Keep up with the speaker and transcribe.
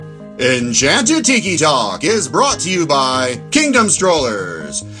Enchanted Tiki Talk is brought to you by Kingdom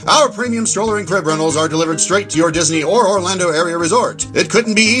Strollers. Our premium stroller and crib rentals are delivered straight to your Disney or Orlando area resort. It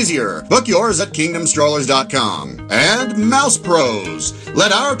couldn't be easier. Book yours at kingdomstrollers.com. And Mouse Pros.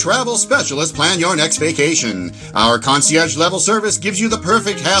 Let our travel specialist plan your next vacation. Our concierge level service gives you the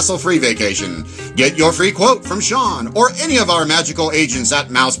perfect hassle-free vacation. Get your free quote from Sean or any of our magical agents at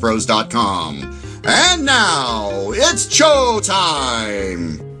mousepros.com. And now, it's show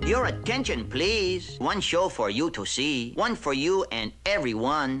time! Your attention, please. One show for you to see. One for you and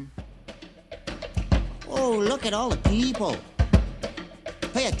everyone. Oh, look at all the people.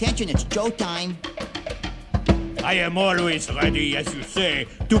 Pay attention, it's showtime. I am always ready, as you say,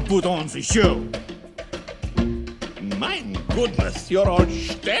 to put on the show. My goodness, you're all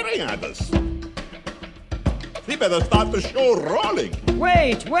staring at us. We better start the show rolling.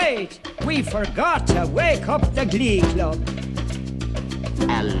 Wait! We forgot to wake up the Glee Club.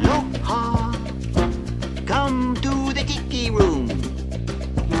 Aloha. Come to the Tiki Room.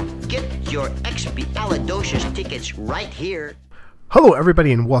 Get your Expialidocious tickets right here. Hello,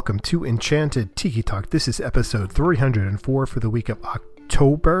 everybody, and welcome to Enchanted Tiki Talk. This is episode 304 for the week of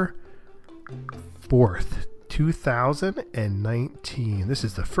October 4th, 2019. This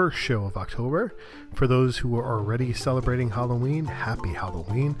is the first show of October. For those who are already celebrating Halloween, happy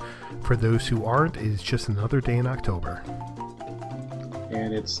Halloween. For those who aren't, it's just another day in October.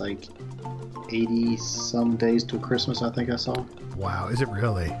 And it's like 80 some days till Christmas, I think I saw. Wow, is it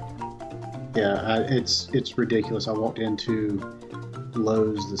really? Yeah, it's ridiculous. I walked into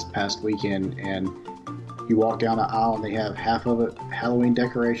Lowe's this past weekend, and you walk down an aisle and they have half of it Halloween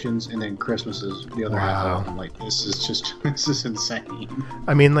decorations, and then Christmas is the other half. I'm like, this is insane.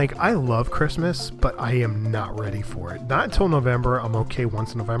 I mean, like, I love Christmas, but I am not ready for it. Not until November. I'm okay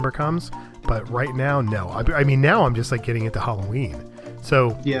once November comes, but right now, no. I mean, now I'm just like getting into Halloween.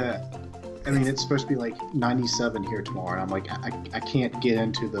 So yeah, I mean, it's supposed to be like 97 here tomorrow, and I'm like, I can't get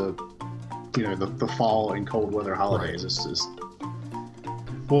into the fall and cold weather holidays. Right. It's just...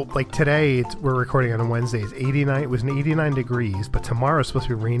 Well, like today, we're recording on Wednesday. It's 89. It was 89 degrees, but tomorrow it's supposed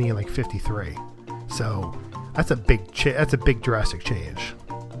to be rainy and like 53. So that's a big drastic change.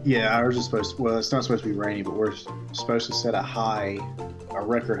 Yeah, ours is supposed to, well, it's not supposed to be rainy, but we're supposed to set a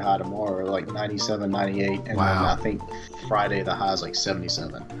record high tomorrow, like 97, 98, and wow. Then I think Friday the high is like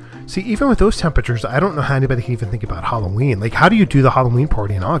 77. See, even with those temperatures, I don't know how anybody can even think about Halloween. Like, how do you do the Halloween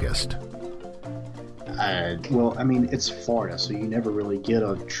party in August? Well, I mean, it's Florida, so you never really get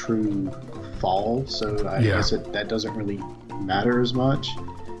a true fall, so I guess that doesn't really matter as much.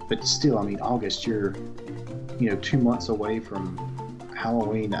 But still, I mean, August, you're 2 months away from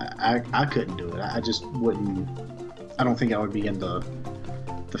Halloween. I couldn't do it. I just wouldn't. I don't think I would be in the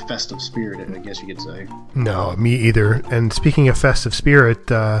festive spirit, I guess you could say. No, me either. And speaking of festive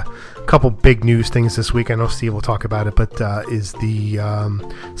spirit, a couple big news things this week. I know Steve will talk about it, but is the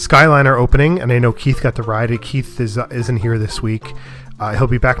Skyliner opening, and I know Keith got to ride it. Keith isn't here this week. He'll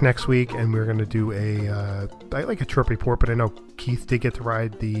be back next week, and we're going to do a trip report, but I know Keith did get to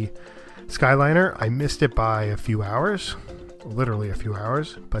ride the Skyliner. I missed it by a few hours, literally a few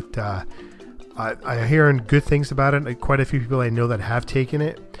hours, but I hearing good things about it. Quite a few people I know that have taken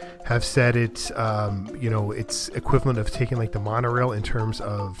it have said it's it's equivalent of taking like the monorail in terms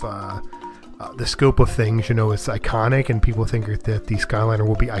of the scope of things. It's iconic, and people think that the Skyliner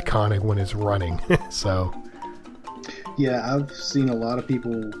will be iconic when it's running. So yeah, I've seen a lot of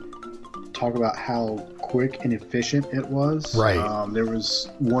people talk about how quick and efficient it was. Right. There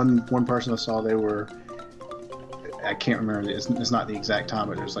was one person I saw, I can't remember, it's not the exact time,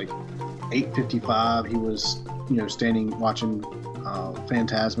 but there's like 8:55. He was, standing watching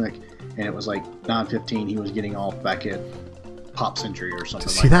Fantasmic, and it was like 9:15. He was getting off back at Pop Century or something.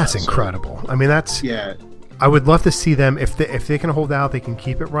 See, that's incredible. I mean, yeah. I would love to see them if they can hold out, they can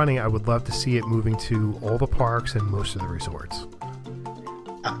keep it running. I would love to see it moving to all the parks and most of the resorts.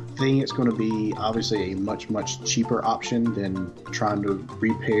 I think it's going to be obviously a much cheaper option than trying to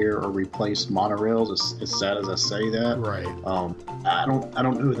repair or replace monorails. As sad as I say that, right? I don't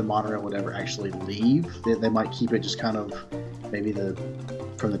know if the monorail would ever actually leave. They might keep it just kind of maybe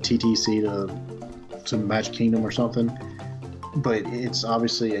from the TTC to Magic Kingdom or something. But it's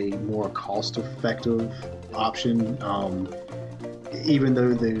obviously a more cost-effective option. Even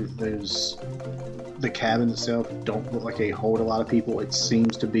though the cabin itself don't look like they hold a lot of people, it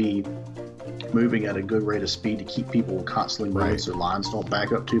seems to be moving at a good rate of speed to keep people constantly moving, so lines don't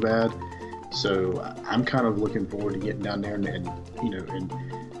back up too bad. So I'm kind of looking forward to getting down there and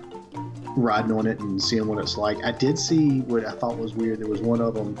riding on it and seeing what it's like. I did see what I thought was weird. There was one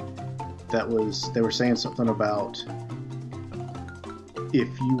of them they were saying something about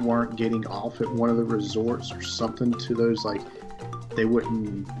if you weren't getting off at one of the resorts or something to those, like, they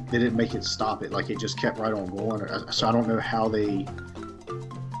didn't make it stop it. Like, it just kept right on going. So I don't know how they,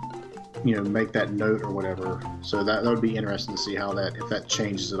 make that note or whatever. So that would be interesting to see if that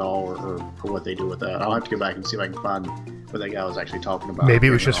changes at all or what they do with that. I'll have to go back and see if I can find what that guy was actually talking about. Maybe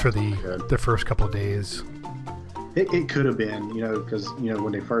it was just for the first couple of days. It could have been, because,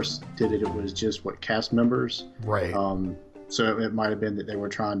 when they first did it, it was just cast members. Right. So it might have been that they were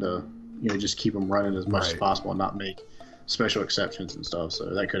trying to, just keep them running as much as possible and not make special exceptions and stuff.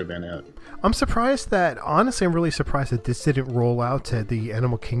 So that could have been it. I'm really surprised that this didn't roll out to the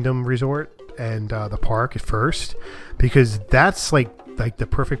Animal Kingdom Resort and the park at first, because that's like the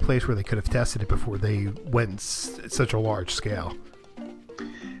perfect place where they could have tested it before they went such a large scale.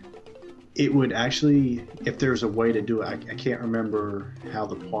 It would actually, if there's a way to do it, I can't remember how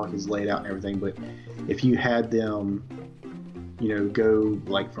the park is laid out and everything, but if you had them, go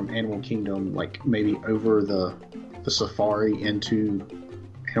like from Animal Kingdom, like maybe over the safari into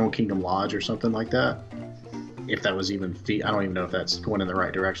Animal Kingdom Lodge or something like that, if that was even I don't even know if that's going in the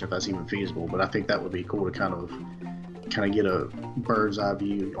right direction, if that's even feasible, but I think that would be cool to kind of get a bird's eye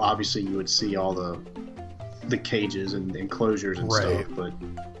view. Obviously you would see all the cages and enclosures and stuff, but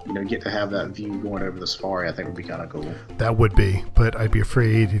get to have that view going over the safari, I think would be kind of cool. That would be, but I'd be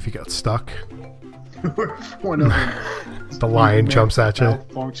afraid if you got stuck. One of them, the lion jumps at you.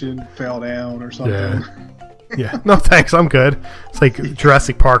 Malfunction, fell down or something. Yeah. No thanks, I'm good. It's like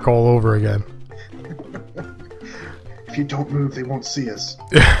Jurassic Park all over again. If you don't move, they won't see us.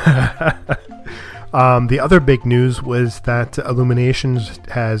 The other big news was that Illuminations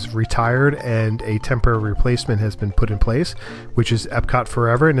has retired and a temporary replacement has been put in place, which is Epcot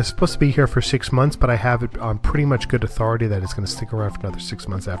Forever, and it's supposed to be here for 6 months, but I have it on pretty much good authority that it's going to stick around for another 6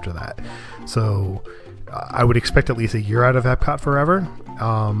 months after that. So I would expect at least a year out of Epcot Forever.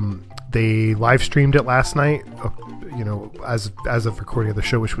 They live streamed it last night, as of recording of the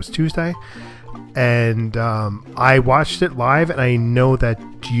show, which was Tuesday. And I watched it live, and I know that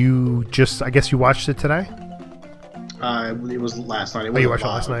I guess you watched it today? It was last night. You watched it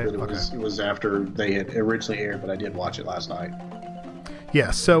last night? It was after they had originally aired, but I did watch it last night.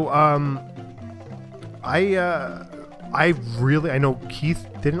 Yeah, so I know Keith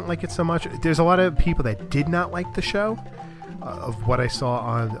didn't like it so much. There's a lot of people that did not like the show, of what I saw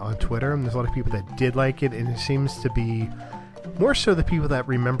on Twitter, and there's a lot of people that did like it, and it seems to be more so the people that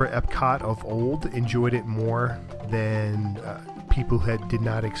remember Epcot of old enjoyed it more than people who did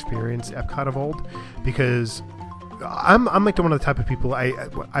not experience Epcot of old, because I'm like one of the type of people I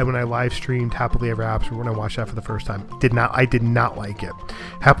when I live streamed Happily Ever After, when I watched that for the first time, I did not like it.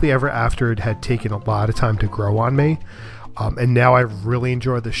 Happily Ever After, it had taken a lot of time to grow on me. And now I really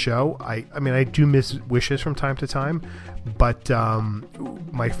enjoy the show. I mean, I do miss Wishes from time to time, but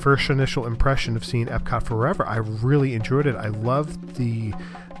my first initial impression of seeing Epcot Forever, I really enjoyed it. I loved the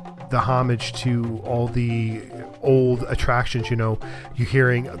homage to all the old attractions. You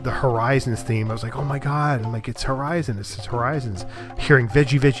hearing the Horizons theme, I was like, oh my god, I'm like, it's Horizons. Hearing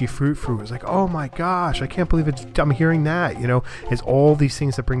Veggie Fruit was like, oh my gosh, I can't believe I'm hearing that. It's all these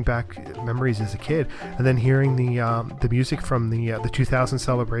things that bring back memories as a kid. And then hearing the music from the 2000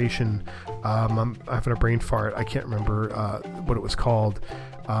 celebration, I'm having a brain fart, I can't remember what it was called,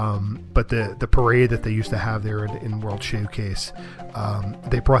 but the parade that they used to have there in World Showcase,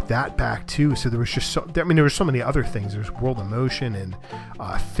 they brought that back too. So there was just there were so many other things. There's World of Motion and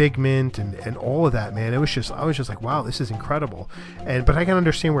Figment and all of that, man. I was just like, wow, this is incredible. But I can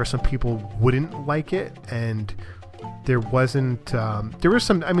understand where some people wouldn't like it, and there was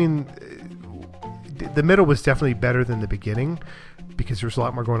some, I mean, the middle was definitely better than the beginning, because there's a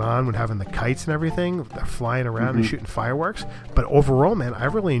lot more going on when having the kites and everything. They're flying around and shooting fireworks. But overall, man, I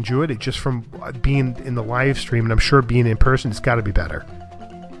really enjoyed it just from being in the live stream, and I'm sure being in person, it's got to be better.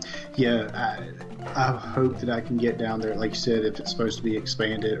 Yeah, I hope that I can get down there. Like you said, if it's supposed to be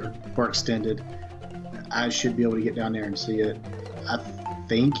expanded or extended, I should be able to get down there and see it. I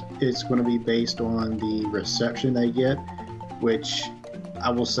think it's going to be based on the reception they get, which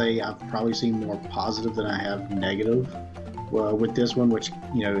I will say I've probably seen more positive than I have negative. Well, with this one, which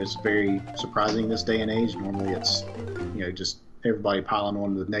is very surprising this day and age. Normally, it's just everybody piling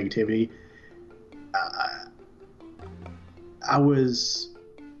on with negativity. I was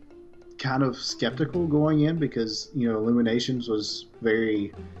kind of skeptical going in because Illuminations was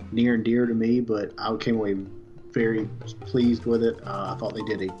very near and dear to me, but I came away very pleased with it. I thought they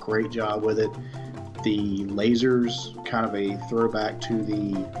did a great job with it. The lasers, kind of a throwback to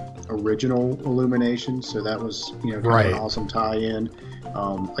the original Illumination, so that was kind of an awesome tie-in.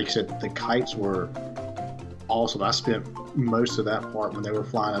 Like you said, the kites were awesome. I spent most of that part when they were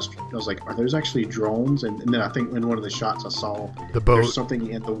flying. I was like, are those actually drones? And then I think in one of the shots I saw the boat. There's something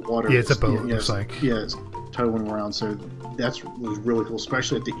in the water. Yeah, it's a boat. It's like it's towing around. So was really cool,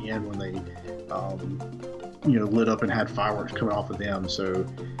 especially at the end when they, lit up and had fireworks coming off of them. So,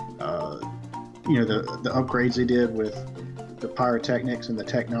 the upgrades they did with the pyrotechnics and the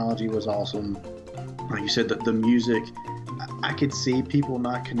technology was awesome. Like you said, the music. I could see people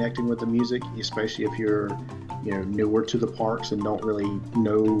not connecting with the music, especially if you're, newer to the parks and don't really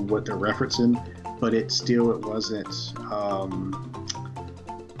know what they're referencing. But it wasn't.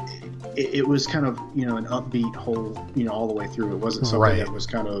 It was kind of an upbeat whole all the way through. It wasn't something that was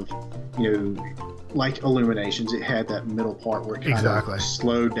kind of like Illuminations. It had that middle part where it kind of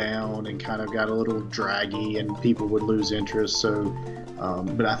slowed down and kind of got a little draggy, and people would lose interest. So,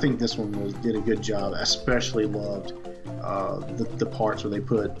 but I think this one did a good job. I especially loved the parts where they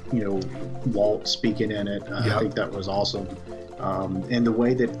put Walt speaking in it. I think that was awesome, and the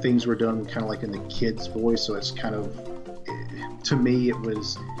way that things were done, kind of like in the kid's voice. So it's kind of, to me, it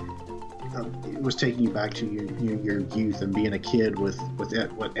was taking you back to your youth and being a kid with what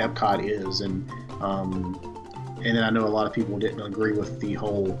Epcot is, and then I know a lot of people didn't agree with the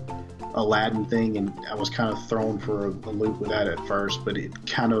whole Aladdin thing, and I was kind of thrown for a loop with that at first, but it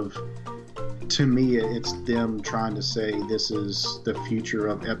kind of, to me, it's them trying to say this is the future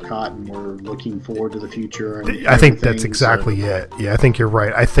of Epcot and we're looking forward to the future. And I think that's exactly it. Yeah, I think you're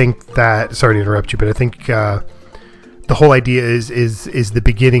right. I think that, sorry to interrupt you, but I think the whole idea is the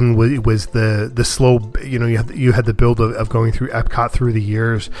beginning was the slow, you had the build of going through Epcot through the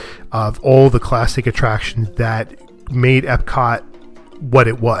years of all the classic attractions that made Epcot what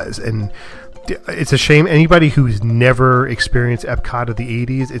it was. And it's a shame anybody who's never experienced Epcot of the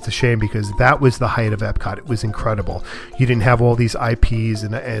 80s, it's a shame, because that was the height of Epcot. It was incredible. You didn't have all these IPs,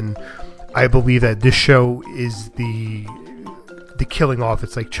 and I believe that this show is the killing off.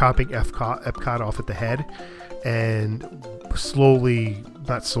 It's like chopping Epcot off at the head, and not slowly,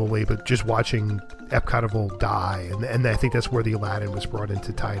 but just watching Epcot of old die. And I think that's where the Aladdin was brought in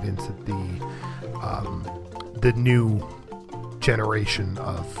to tie it into the new generation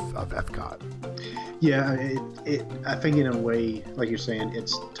of Epcot. Yeah, I think in a way, like you're saying,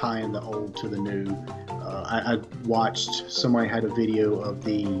 it's tying the old to the new. I watched, somebody had a video of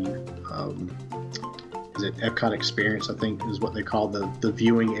the is it Epcot Experience, I think is what they call the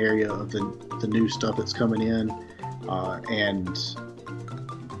viewing area of the new stuff that's coming in, and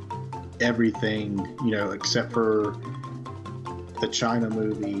everything, except for the China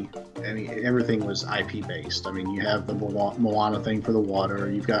movie. I mean, everything was IP based. I mean, you have the Moana thing for the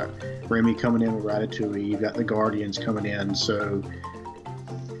water. You've got Remy coming in with Ratatouille. You've got the Guardians coming in. So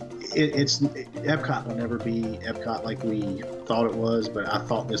Epcot will never be Epcot like we thought it was. But I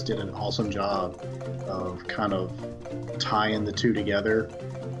thought this did an awesome job of kind of tying the two together,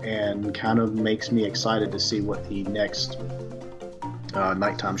 and kind of makes me excited to see what the next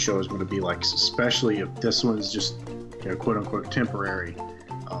nighttime show is going to be like. Especially if this one's just quote unquote temporary.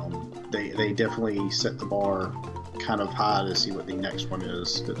 They definitely set the bar kind of high to see what the next one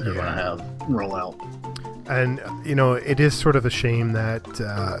is that they're going to have roll out. And, it is sort of a shame that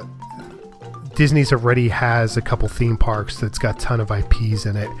Disney's already has a couple theme parks that's got a ton of IPs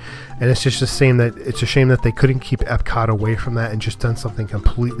in it. And it's just a shame that they couldn't keep Epcot away from that and just done something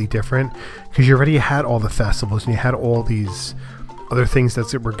completely different, because you already had all the festivals and you had all these other things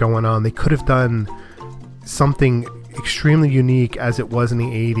that were going on. They could have done something extremely unique as it was in the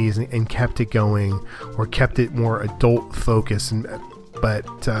 80s and kept it going, or kept it more adult focused, but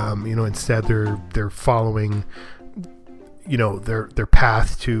instead they're following their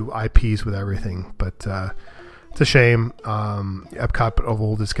path to IPs with everything. But it's a shame. Epcot of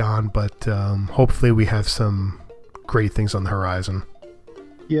old is gone, but hopefully we have some great things on the horizon.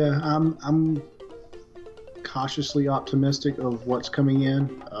 Yeah, I'm cautiously optimistic of what's coming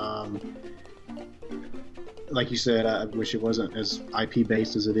in. Like you said, I wish it wasn't as IP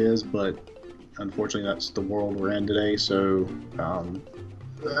based as it is, but unfortunately that's the world we're in today. So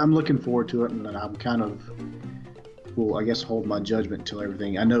I'm looking forward to it, and I'm kind of, I guess, hold my judgment until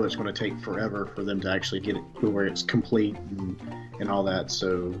everything. I know it's going to take forever for them to actually get it where it's complete and all that.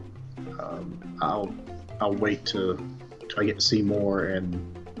 So I'll wait till I get to see more, and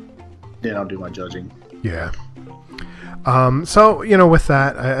then I'll do my judging. Yeah. So, with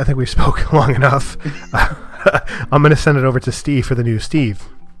that, I think we've spoken long enough. I'm going to send it over to Steve for the news. Steve,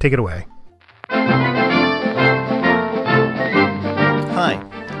 take it away.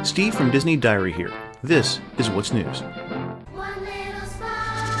 Hi, Steve from Disney Diary here. This is What's News.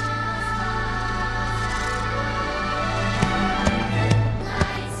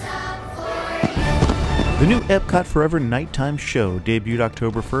 The new Epcot Forever Nighttime Show debuted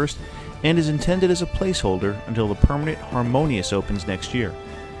October 1st and is intended as a placeholder until the permanent Harmonious opens next year.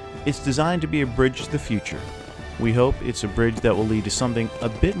 It's designed to be a bridge to the future. We hope it's a bridge that will lead to something a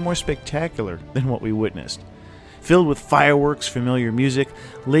bit more spectacular than what we witnessed. Filled with fireworks, familiar music,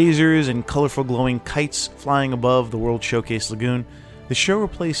 lasers, and colorful glowing kites flying above the World Showcase Lagoon, the show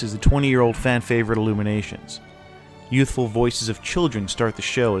replaces the 20-year-old fan-favorite Illuminations. Youthful voices of children start the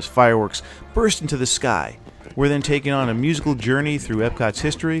show as fireworks burst into the sky. We're then taken on a musical journey through Epcot's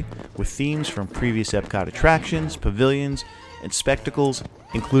history with themes from previous Epcot attractions, pavilions, and spectacles,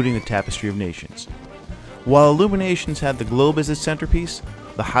 including the Tapestry of Nations. While Illuminations had the globe as its centerpiece,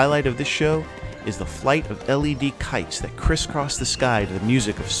 the highlight of this show is the flight of LED kites that crisscross the sky to the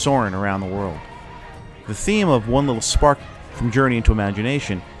music of Soarin' Around the World. The theme of One Little Spark from Journey into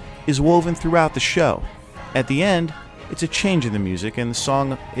Imagination is woven throughout the show. At the end, it's a change in the music, and the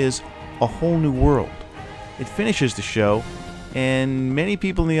song is A Whole New World. It finishes the show, and many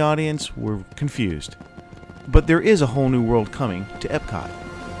people in the audience were confused. But there is a whole new world coming to Epcot.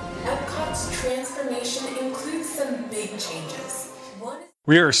 Epcot's transformation includes some big changes.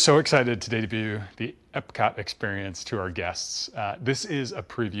 We are so excited to debut the Epcot experience to our guests. This is a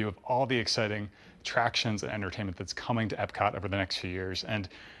preview of all the exciting attractions and entertainment that's coming to Epcot over the next few years. And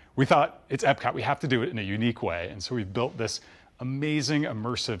we thought, it's Epcot, we have to do it in a unique way. And so we've built this amazing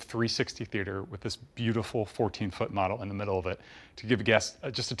immersive 360 theater with this beautiful 14-foot model in the middle of it to give guests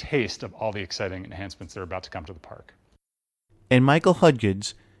just a taste of all the exciting enhancements that are about to come to the park. And Michael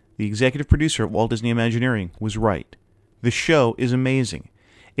Hudgens, the executive producer at Walt Disney Imagineering, was right. The show is amazing.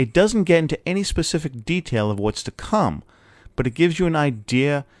 It doesn't get into any specific detail of what's to come, but it gives you an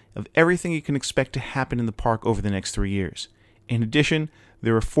idea of everything you can expect to happen in the park over the next 3 years. In addition,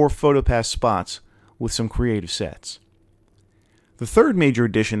 there are 4 PhotoPass spots with some creative sets. The third major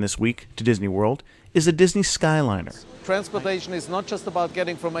addition this week to Disney World is the Disney Skyliner. Transportation is not just about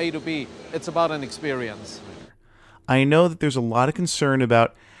getting from A to B, it's about an experience. I know that there's a lot of concern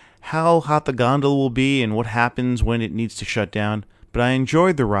about how hot the gondola will be and what happens when it needs to shut down, but I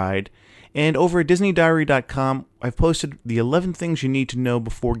enjoyed the ride, and over at DisneyDiary.com, I've posted the 11 things you need to know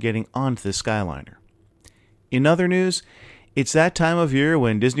before getting onto the Skyliner. In other news, it's that time of year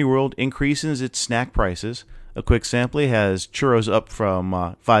when Disney World increases its snack prices. A quick sample has churros up from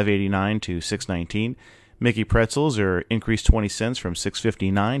 $5.89 to $6.19. Mickey pretzels are increased 20 cents from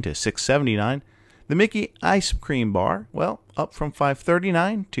 $6.59 to $6.79. The Mickey ice cream bar, well, up from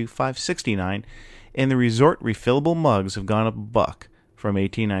 $5.39 to $5.69. And the resort refillable mugs have gone up $1 from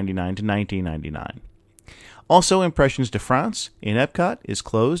 $18.99 to $19.99. Also, Impressions de France in Epcot is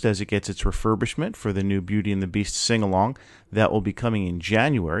closed as it gets its refurbishment for the new Beauty and the Beast sing-along that will be coming in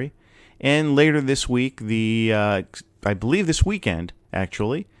January. And later this week, I believe this weekend,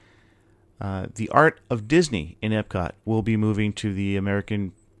 actually, the Art of Disney in Epcot will be moving to the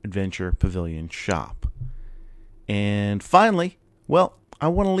American Adventure Pavilion shop. And finally, well, I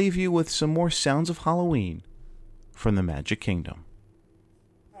want to leave you with some more sounds of Halloween from the Magic Kingdom.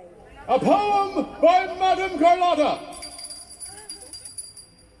 A poem by Madame Carlotta.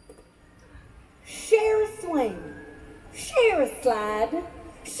 Share a swing, share a slide,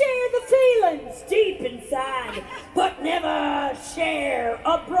 share the feelings deep inside, but never share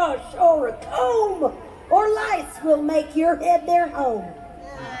a brush or a comb, or lice will make your head their home.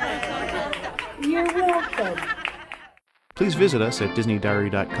 You're welcome. Please visit us at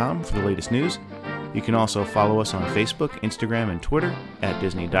DisneyDiary.com for the latest news. You can also follow us on Facebook, Instagram, and Twitter at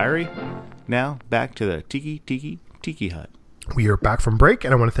Disney Diary. Now, back to the Tiki Hut. We are back from break,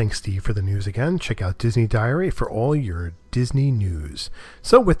 and I want to thank Steve for the news again. Check out Disney Diary for all your Disney news.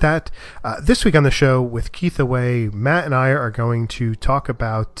 So with that, this week on the show with Keith away, Matt and I are going to talk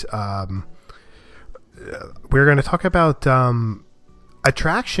about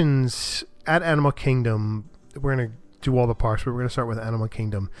attractions at Animal Kingdom. We're going to do all the parks, but we're going to start with Animal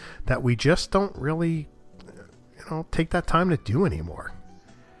Kingdom that we just don't really, take that time to do anymore.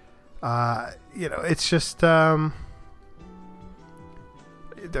 It's just, there's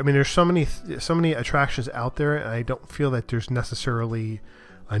so many attractions out there, and I don't feel that there's necessarily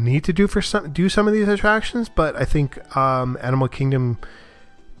a need to do some of these attractions. But I think Animal Kingdom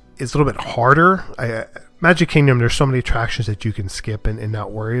is a little bit harder. Magic Kingdom, there's so many attractions that you can skip and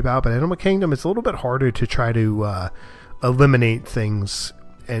not worry about. But Animal Kingdom, it's a little bit harder to try to eliminate things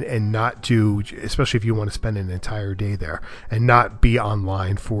and not do, especially if you want to spend an entire day there and not be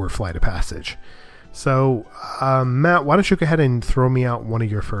online for Flight of Passage. So, Matt, why don't you go ahead and throw me out one of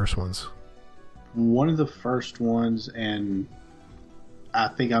your first ones? One of the first ones, and I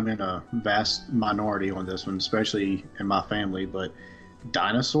think I'm in a vast minority on this one, especially in my family, but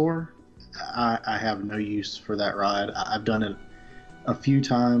Dinosaur. I have no use for that ride. I've done it a few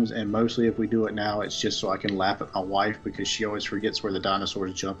times, and mostly if we do it now, it's just so I can laugh at my wife because she always forgets where the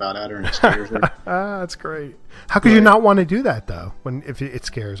dinosaurs jump out at her and it scares her. That's great. How could you not want to do that though? If it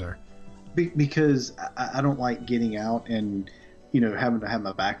scares her? Because I don't like getting out and having to have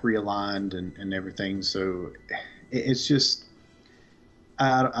my back realigned and everything. So it's just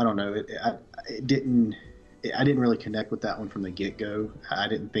I don't know. I didn't really connect with that one from the get-go. I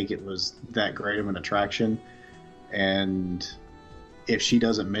didn't think it was that great of an attraction, and if she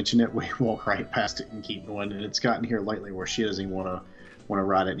doesn't mention it, we walk right past it and keep going. And it's gotten here lately where she doesn't even want to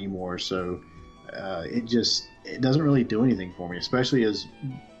ride it anymore. So it doesn't really do anything for me, especially as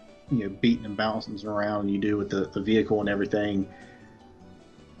beating and bouncing around you do with the vehicle and everything.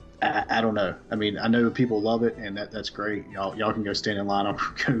 I don't know. I mean, I know people love it, and that's great. Y'all can go stand in line. I'll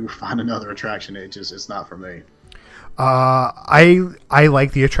go find another attraction. It's not for me. I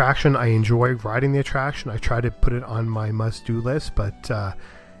like the attraction. I enjoy riding the attraction. I try to put it on my must-do list, but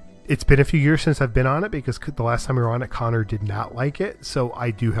it's been a few years since I've been on it because the last time we were on it, Connor did not like it. So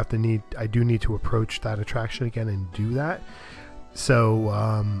I do need to approach that attraction again and do that. So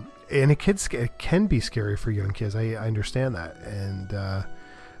and it can be scary for young kids. I understand that, and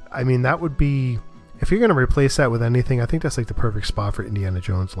I mean, that would be, if you're going to replace that with anything, I think that's like the perfect spot for Indiana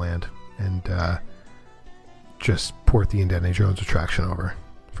Jones Land, and just port the Indiana Jones attraction over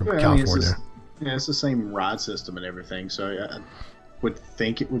from California. It's the same ride system and everything, so I would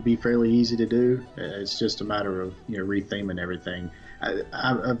think it would be fairly easy to do. It's just a matter of retheming everything.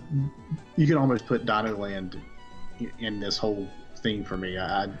 You can almost put Dino Land in this whole thing for me.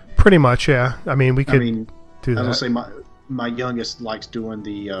 Pretty much, yeah. I mean, we could do that. I was going to say, my youngest likes doing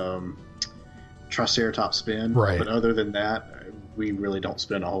the Triceratops spin, right? But other than that, we really don't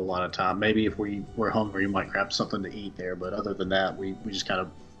spend a whole lot of time. Maybe if we're hungry, we might grab something to eat there, but other than that, we just kind of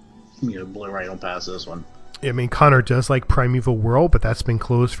blew right on past this one. I mean, Connor does like Primeval World, but that's been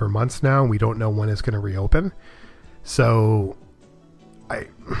closed for months now, and we don't know when it's going to reopen. So,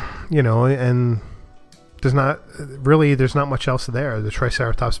 and there's not much else there. The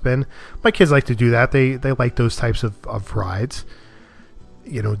Triceratops spin, my kids like to do that. They like those types of rides.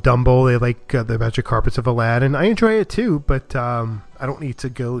 Dumbo, they like the Magic Carpets of Aladdin. I enjoy it too, but I don't need to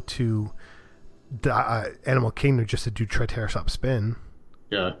go to the Animal Kingdom just to do Triceratops spin.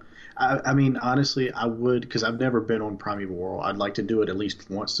 Yeah. I mean, honestly, I would, because I've never been on Primeval World. I'd like to do it at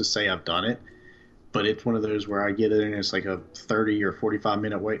least once to say I've done it. But it's one of those where I get it and it's like a 30 or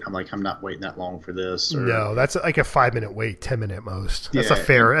 45-minute wait. I'm like, I'm not waiting that long for this. No, that's like a 5-minute wait, 10-minute most. That's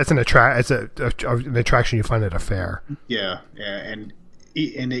that's an attraction you find at a fair. Yeah, and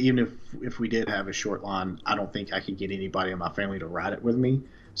even if we did have a short line, I don't think I could get anybody in my family to ride it with me.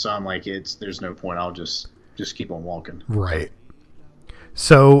 So I'm like, there's no point. I'll just keep on walking. Right.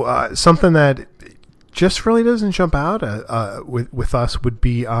 So something that just really doesn't jump out with us would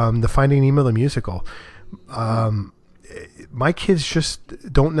be the Finding Nemo the musical. My kids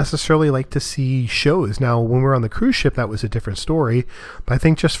just don't necessarily like to see shows. Now, when we're on the cruise ship, that was a different story. But I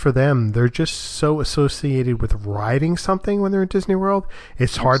think just for them, they're just so associated with riding something when they're in Disney World.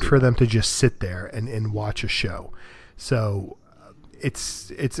 It's hard for them to just sit there and watch a show. So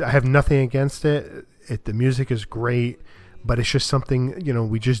it's I have nothing against it. The music is great. But it's just something,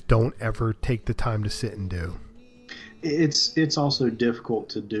 we just don't ever take the time to sit and do. It's also difficult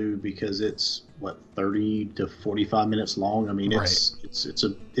to do because it's 30 to 45 minutes long. I mean,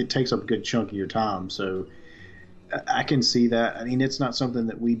 it takes up a good chunk of your time. So I can see that. I mean, it's not something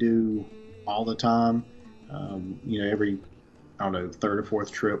that we do all the time. Every third or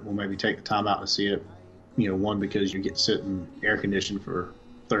fourth trip, we'll maybe take the time out to see it. One, because you get to sit in air conditioned for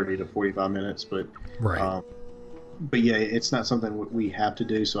 30 to 45 minutes, but right. But yeah, it's not something we have to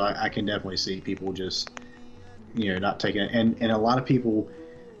do, so I can definitely see people just, not taking it. And a lot of people,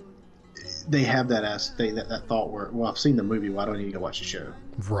 they have that thought where, well, I've seen the movie, why do I need to go watch the show?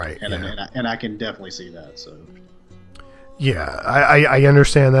 Right. And I can definitely see that. So. Yeah, I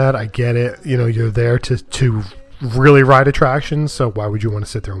understand that. I get it. You're there to really ride attractions, so why would you want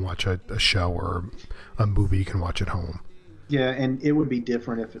to sit there and watch a show or a movie you can watch at home? Yeah, and it would be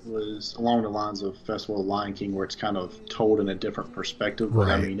different if it was along the lines of Festival of Lion King, where it's kind of told in a different perspective. But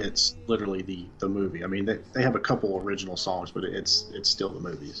right. I mean, it's literally the movie. I mean, they have a couple original songs, but it's still the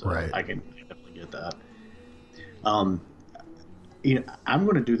movie. So right. I can definitely get that. I'm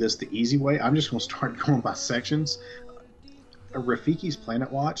going to do this the easy way. I'm just going to start going by sections. Rafiki's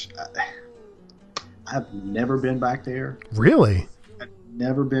Planet Watch. I've never been back there. Really? I've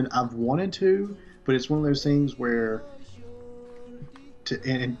never been. I've wanted to, but it's one of those things where.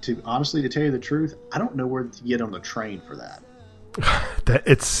 To honestly, to tell you the truth, I don't know where to get on the train for that. that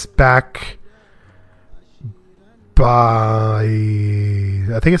it's back by,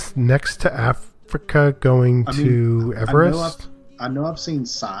 I think it's next to Africa, going to Everest. I know I've seen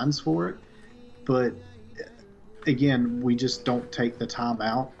signs for it, but again, we just don't take the time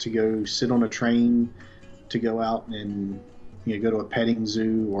out to go sit on a train, to go out and go to a petting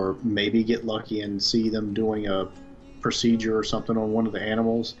zoo, or maybe get lucky and see them doing a procedure or something on one of the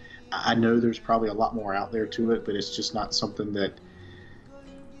animals. I know there's probably a lot more out there to it, but it's just not something that,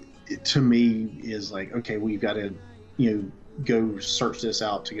 to me, is like, okay, we've got to go search this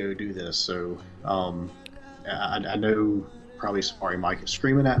out to go do this. So I know probably Safari Mike is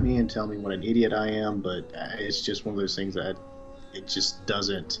screaming at me and telling me what an idiot I am, but it's just one of those things that it just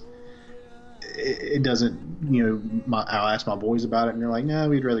doesn't. It doesn't. I'll ask my boys about it, and they're like, "No,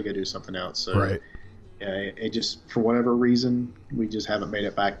 we'd rather go do something else." So, right. It just, for whatever reason, we just haven't made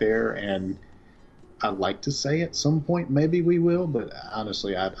it back there, and I'd like to say at some point maybe we will, but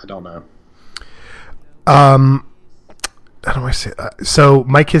honestly, I don't know. How do I say that? So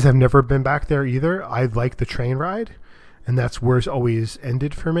my kids have never been back there either. I like the train ride, and that's where it's always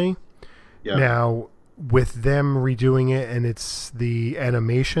ended for me. Yeah. Now, with them redoing it, and it's the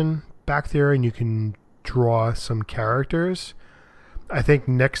animation back there, and you can draw some characters, I think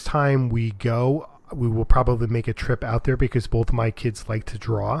next time we go, we will probably make a trip out there, because both of my kids like to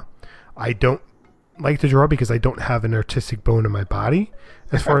draw. I don't like to draw because I don't have an artistic bone in my body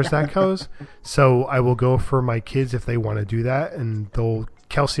as far as that goes. So I will go for my kids if they want to do that, and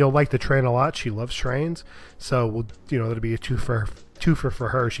Kelsey will like the train a lot. She loves trains, so we'll it'll be a twofer for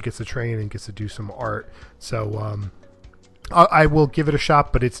her. She gets to train and gets to do some art. So I will give it a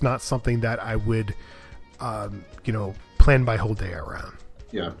shot, but it's not something that I would plan my whole day around.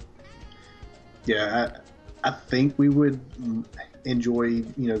 Yeah, I think we would enjoy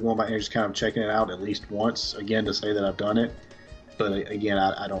going back and just kind of checking it out at least once, again, to say that I've done it. But again,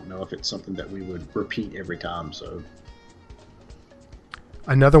 I don't know if it's something that we would repeat every time. So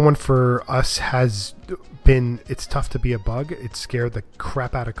another one for us has been, it's tough to be a bug. It scared the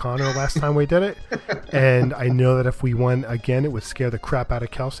crap out of Connor last time we did it, and I know that if we won again, it would scare the crap out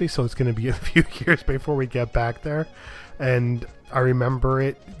of Kelsey. So it's going to be a few years before we get back there. And I remember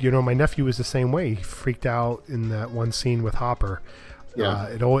it, my nephew was the same way. He freaked out in that one scene with Hopper. Yeah.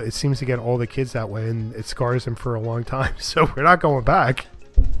 It seems to get all the kids that way, and it scars them for a long time. So we're not going back.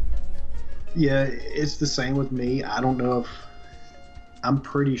 Yeah, it's the same with me. I don't know if, I'm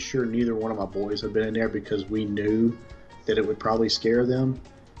pretty sure neither one of my boys have been in there, because we knew that it would probably scare them.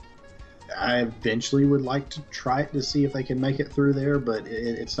 I eventually would like to try it to see if they can make it through there, but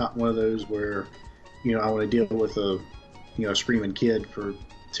it's not one of those where, I want to deal with a screaming kid for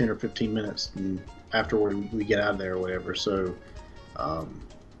 10 or 15 minutes and afterward we get out of there or whatever. So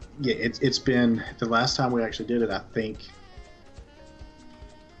it's been, the last time we actually did it, I think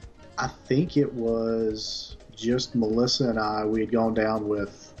it was just Melissa and I. We had gone down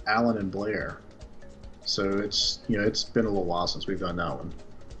with Alan and Blair, so it's been a little while since we've done that one.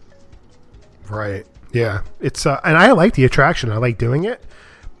 Right. Yeah, it's and I like the attraction. I like doing it,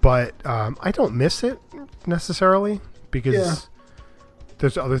 but I don't miss it necessarily, because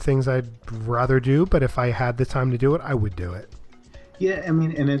there's other things I'd rather do. But if I had the time to do it, I would do it. Yeah, I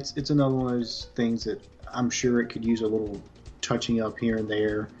mean, and it's another one of those things that I'm sure it could use a little touching up here and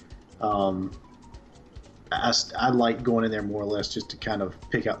there. I like going in there more or less just to kind of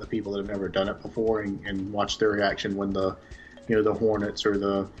pick out the people that have never done it before and watch their reaction when the hornets, or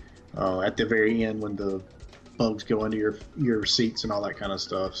the at the very end when the bugs go under your seats and all that kind of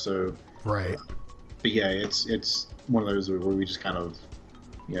stuff. So right. But yeah, it's one of those where we just kind of,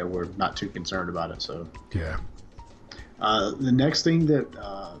 we're not too concerned about it. So yeah. The next thing that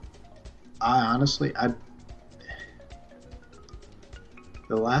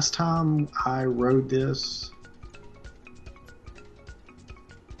the last time I rode this,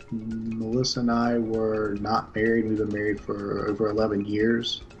 Melissa and I were not married. We've been married for over 11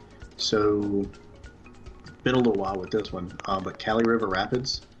 years. So been a little while with this one. But Cali River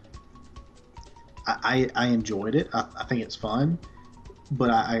Rapids, I enjoyed it. I think it's fun, but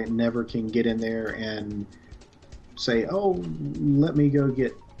I never can get in there and say, oh, let me go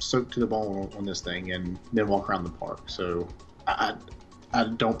get soaked to the bone on this thing and then walk around the park. So I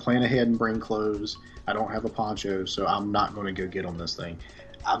don't plan ahead and bring clothes. I don't have a poncho, so I'm not going to go get on this thing.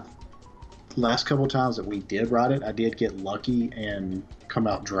 Last couple of times that we did ride it, I did get lucky and come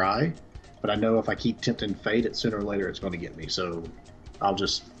out dry, but I know if I keep tempting fate, sooner or later it's going to get me. So I'll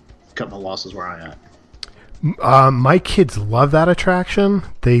just cut my losses where I'm at. My kids love that attraction.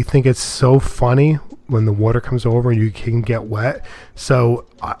 They think it's so funny when the water comes over and you can get wet. So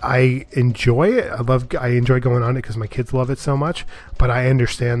I enjoy it. I enjoy going on it because my kids love it so much. But I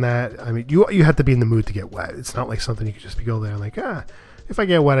understand that. I mean, you have to be in the mood to get wet. It's not like something you can just go there and like, if I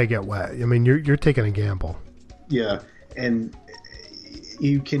get wet, I get wet. I mean, you're taking a gamble. Yeah, and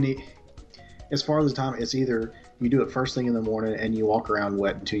you can, as far as the time, it's either you do it first thing in the morning and you walk around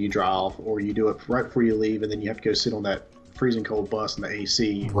wet until you dry off, or you do it right before you leave and then you have to go sit on that freezing cold bus in the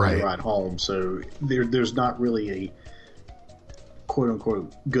AC on the ride home. So there's not really a quote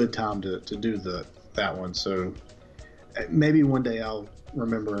unquote good time to do that one. So maybe one day I'll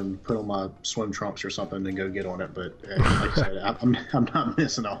remember and put on my swim trunks or something and go get on it. But like I said, I'm not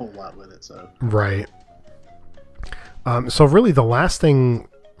missing a whole lot with it. So right. So really, the last thing,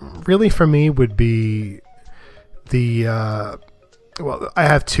 really for me, would be the. Well, I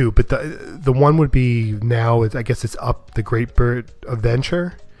have two, but the one would be now. I guess it's Up the Great Bird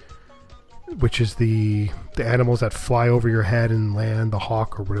Adventure, which is the animals that fly over your head and land. The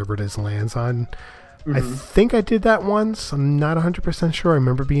hawk or whatever it is lands on. Mm-hmm. I think I did that once. I'm not 100% sure. I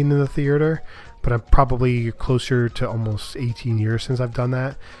remember being in the theater, but I'm probably closer to almost 18 years since I've done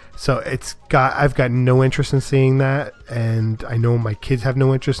that. So I've got no interest in seeing that, and I know my kids have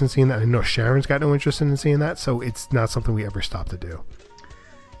no interest in seeing that. I know Sharon's got no interest in seeing that, so it's not something we ever stop to do.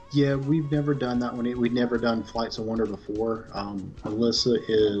 Yeah, we've never done that one. We've never done Flights of Wonder before. Melissa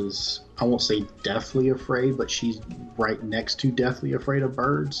is, I won't say deathly afraid, but she's right next to deathly afraid of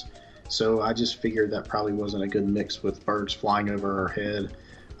birds. So I just figured that probably wasn't a good mix with birds flying over her head.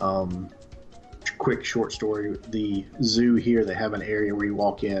 Quick short story, the zoo here, they have an area where you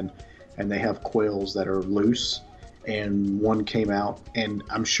walk in and they have quails that are loose, and one came out, and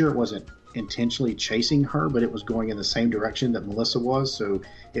I'm sure it wasn't intentionally chasing her, but it was going in the same direction that Melissa was, so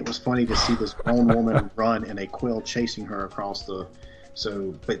it was funny to see this grown woman run and a quail chasing her across the,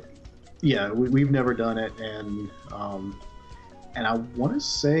 but yeah, we've never done it, and I want to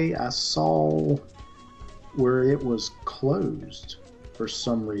say I saw where it was closed for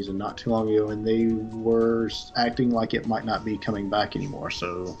some reason not too long ago, and they were acting like it might not be coming back anymore.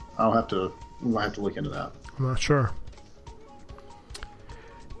 So we might have to look into that. I'm not sure.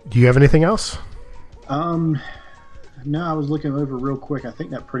 Do you have anything else? No, I was looking over real quick. I think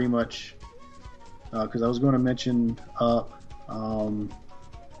that pretty much, because I was going to mention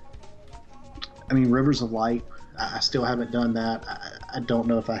Rivers of Light. I still haven't done that. I don't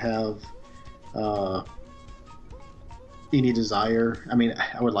know if I have any desire. I mean,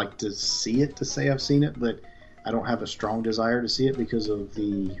 I would like to see it to say I've seen it, but I don't have a strong desire to see it because of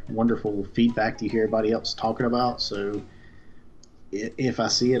the wonderful feedback you hear everybody else talking about. So if I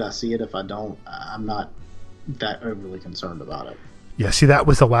see it, I see it. If I don't, I'm not that overly concerned about it. Yeah, see, that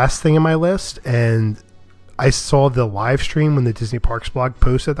was the last thing in my list, and I saw the live stream when the Disney Parks blog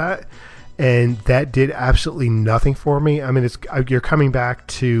posted that, and that did absolutely nothing for me. I mean, you're coming back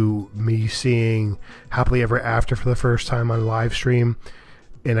to me seeing Happily Ever After for the first time on live stream,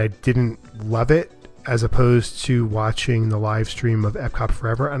 and I didn't love it, as opposed to watching the live stream of Epcot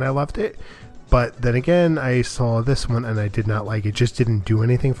Forever, and I loved it. But then again, I saw this one, and I did not like it. It just didn't do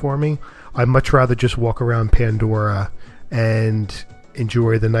anything for me. I'd much rather just walk around Pandora and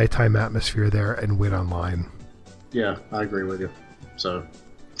enjoy the nighttime atmosphere there and wait online. Yeah, I agree with you. So...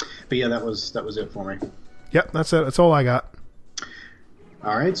 But yeah, that was it for me. Yep, that's it. That's all I got.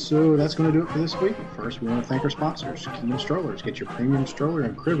 All right, so that's going to do it for this week. First, we want to thank our sponsors, Kingdom Strollers. Get your premium stroller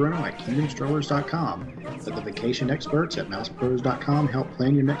and crib rental at KingdomStrollers.com. Let the vacation experts at MousePros.com help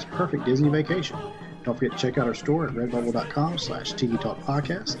plan your next perfect Disney vacation. Don't forget to check out our store at redbubble.com/Tiki Talk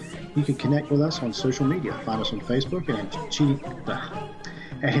Podcast. You can connect with us on social media. Find us on Facebook and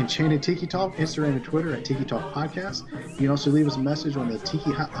Enchanted Tiki Talk, Instagram and Twitter at Tiki Talk Podcast. You can also leave us a message on the Tiki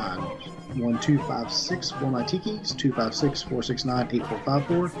Hotline, 1-256-4MyTikis,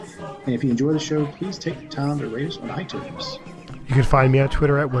 256-469-8454. And if you enjoy the show, please take the time to rate us on iTunes. You can find me on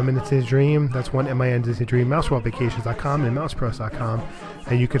Twitter at Women Disney Dream. That's one MIN Disney Dream, MouseWorldVacations.com, and MousePros.com.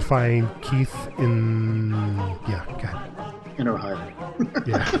 And you can find Keith in Ohio.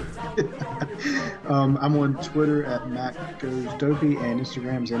 Yeah. I'm on Twitter at MattGoesDopey and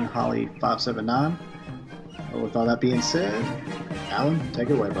Instagram's InHolly579. With all that being said, Alan, take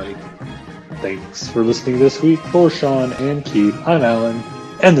it away, buddy. Thanks for listening this week. For Sean and Keith, I'm Alan,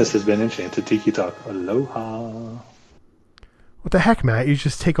 and this has been Enchanted Tiki Talk. Aloha. What the heck, Matt? You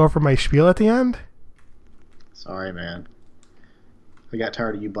just take over my spiel at the end? Sorry, man. I got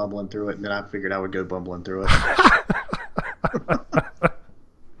tired of you bumbling through it, and then I figured I would go bumbling through it.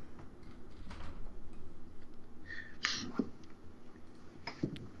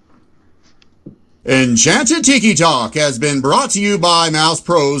 Enchanted Tiki Talk has been brought to you by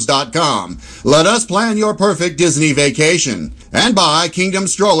MousePros.com. Let us plan your perfect Disney vacation. And by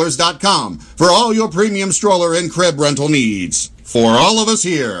KingdomStrollers.com for all your premium stroller and crib rental needs. For all of us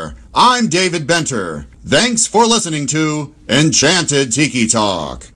here, I'm David Benter. Thanks for listening to Enchanted Tiki Talk.